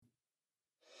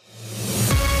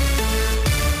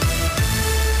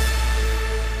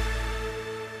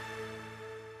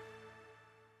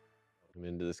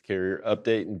carrier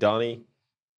update. And Donny,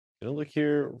 gonna look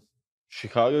here.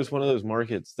 Chicago is one of those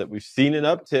markets that we've seen an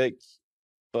uptick,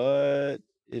 but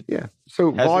it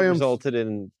so hasn't volumes resulted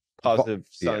in positive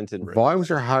signs in rates. Volumes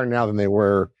are higher now than they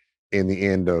were in the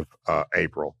end of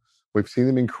April. We've seen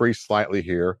them increase slightly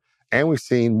here, and we've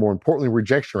seen, more importantly,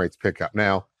 rejection rates pick up.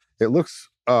 Now, it looks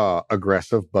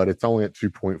aggressive, but it's only at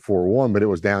 2.41, but it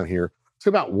was down here to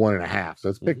about 1.5. So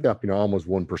it's picked up, almost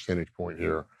 1 percentage point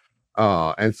here.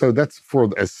 And so that's for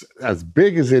as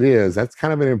big as it is, that's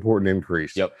kind of an important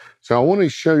increase. Yep. So I want to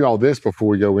show you all this before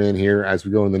we go in here. As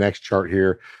we go in the next chart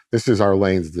here, this is our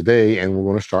lanes of the day, and we're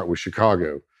going to start with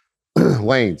Chicago.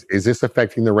 Lanes, is this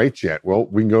affecting the rates yet? Well,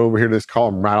 we can go over here to this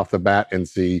column right off the bat and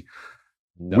see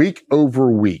week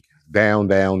over week, down,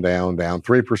 3%,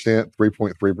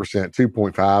 3.3%,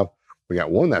 2.5. We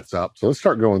got one that's up. So let's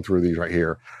start going through these right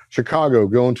here. Chicago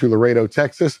going to Laredo,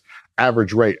 Texas.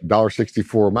 Average rate,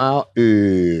 $1.64 a mile,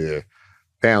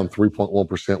 down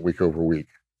 3.1% week over week.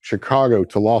 Chicago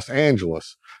to Los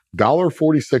Angeles,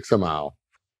 $1.46 a mile.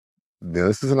 Now,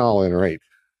 this is an all-in rate,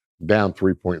 down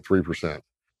 3.3%.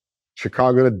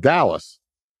 Chicago to Dallas,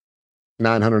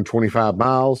 925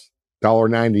 miles,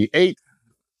 $1.98.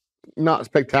 Not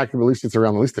spectacular, at least it's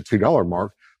around at least the $2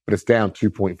 mark, but it's down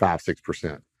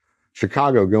 2.56%.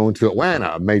 Chicago going to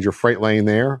Atlanta, a major freight lane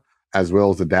there, as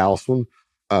well as the Dallas one,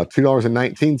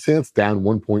 $2.19, down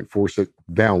 1.46,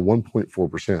 down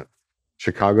 1.4%.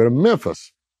 Chicago to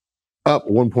Memphis, up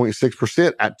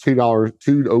 1.6% at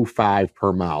 $2.05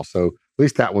 per mile. So at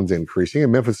least that one's increasing.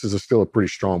 And Memphis is still a pretty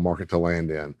strong market to land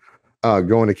in.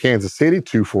 Going to Kansas City,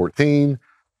 $2.14,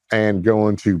 and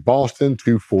going to Boston,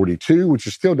 $2.42, which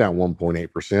is still down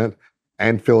 1.8%,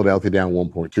 and Philadelphia down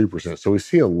 1.2%. So we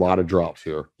see a lot of drops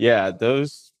here. Yeah,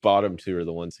 those bottom two are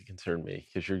the ones that concern me,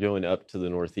 because you're going up to the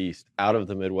Northeast, out of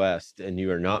the Midwest, and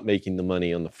you are not making the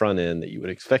money on the front end that you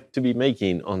would expect to be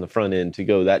making on the front end to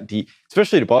go that deep,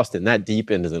 especially to Boston, that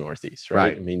deep into the Northeast,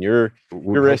 right? I mean, you're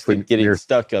risking getting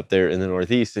stuck up there in the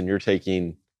Northeast, and you're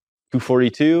taking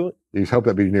 $2.42. You hope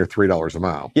that'd be near $3 a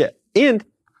mile. Yeah, and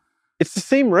it's the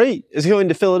same rate as going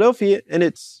to Philadelphia, and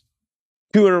it's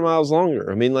 200 miles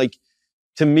longer. I mean, like,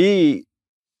 to me,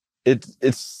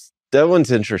 it's that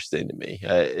one's interesting to me.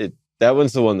 That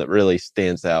one's the one that really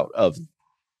stands out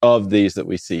of these that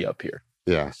we see up here.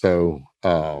 Yeah. So,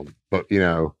 but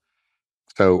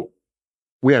so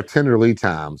we have tender lead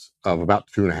times of about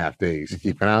 2.5 days.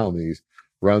 Keep an eye on these.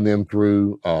 Run them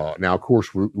through. Now, of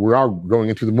course, we are going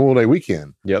into the Memorial Day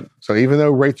weekend. Yep. So even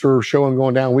though rates are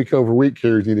going down week over week,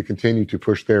 carriers need to continue to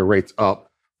push their rates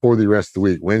up for the rest of the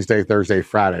week. Wednesday, Thursday,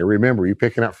 Friday. Remember, you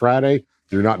picking up Friday,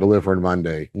 you're not delivering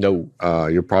Monday. No.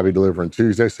 You're probably delivering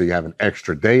Tuesday, so you have an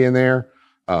extra day in there.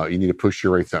 You need to push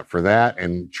your rates up for that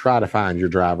and try to find your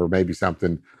driver maybe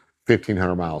something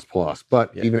 1,500 miles plus.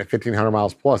 But even at 1,500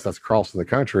 miles plus, that's crossing the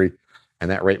country, and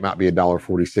that rate might be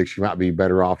 $1.46. You might be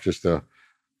better off just to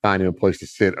finding a place to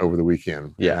sit over the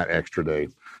weekend. That extra day.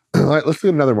 All right, let's do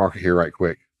another market here right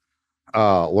quick.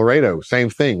 Laredo, same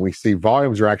thing. We see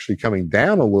volumes are actually coming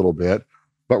down a little bit,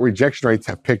 but rejection rates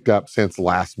have picked up since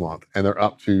last month, and they're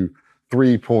up to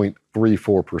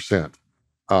 3.34%.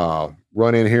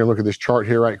 Run in here and look at this chart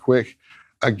here right quick.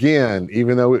 Again,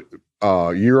 even though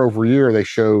year over year they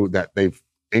show that they've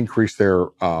increased their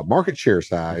market share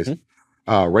size,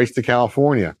 race to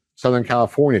California, Southern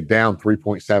California down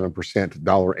 3.7% to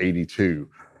 $1.82.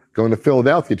 Going to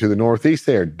Philadelphia to the Northeast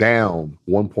there, down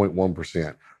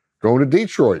 1.1%. Going to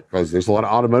Detroit, because there's a lot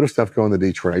of automotive stuff going to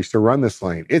Detroit. I used to run this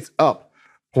lane. It's up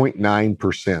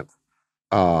 0.9%.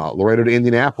 Laredo to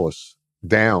Indianapolis,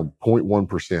 down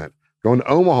 0.1%. Going to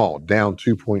Omaha, down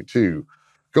 2.2%.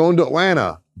 Going to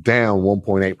Atlanta, down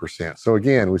 1.8%. So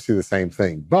again, we see the same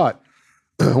thing. But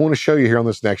I want to show you here on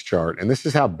this next chart, and this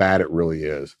is how bad it really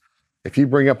is. If you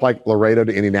bring up like Laredo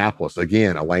to Indianapolis,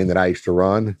 again, a lane that I used to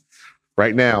run,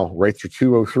 right now, rates are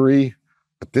 203.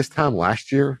 But this time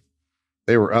last year,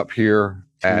 they were up here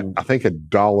at, I think,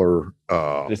 $1.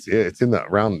 It's in the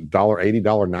around $1.80,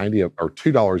 $1.90, or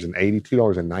 $2.80,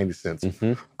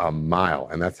 $2.90 a mile.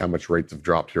 And that's how much rates have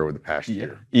dropped here over the past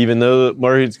year. Even though the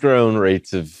market's grown, rates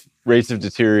have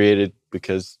deteriorated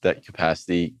because that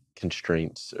capacity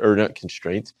constraints, or not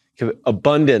constraints,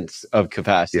 abundance of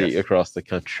capacity across the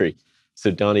country. So,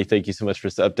 Donny, thank you so much for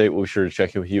this update. We'll be sure to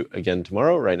check in with you again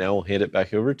tomorrow. Right now, we'll hand it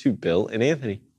back over to Bill and Anthony.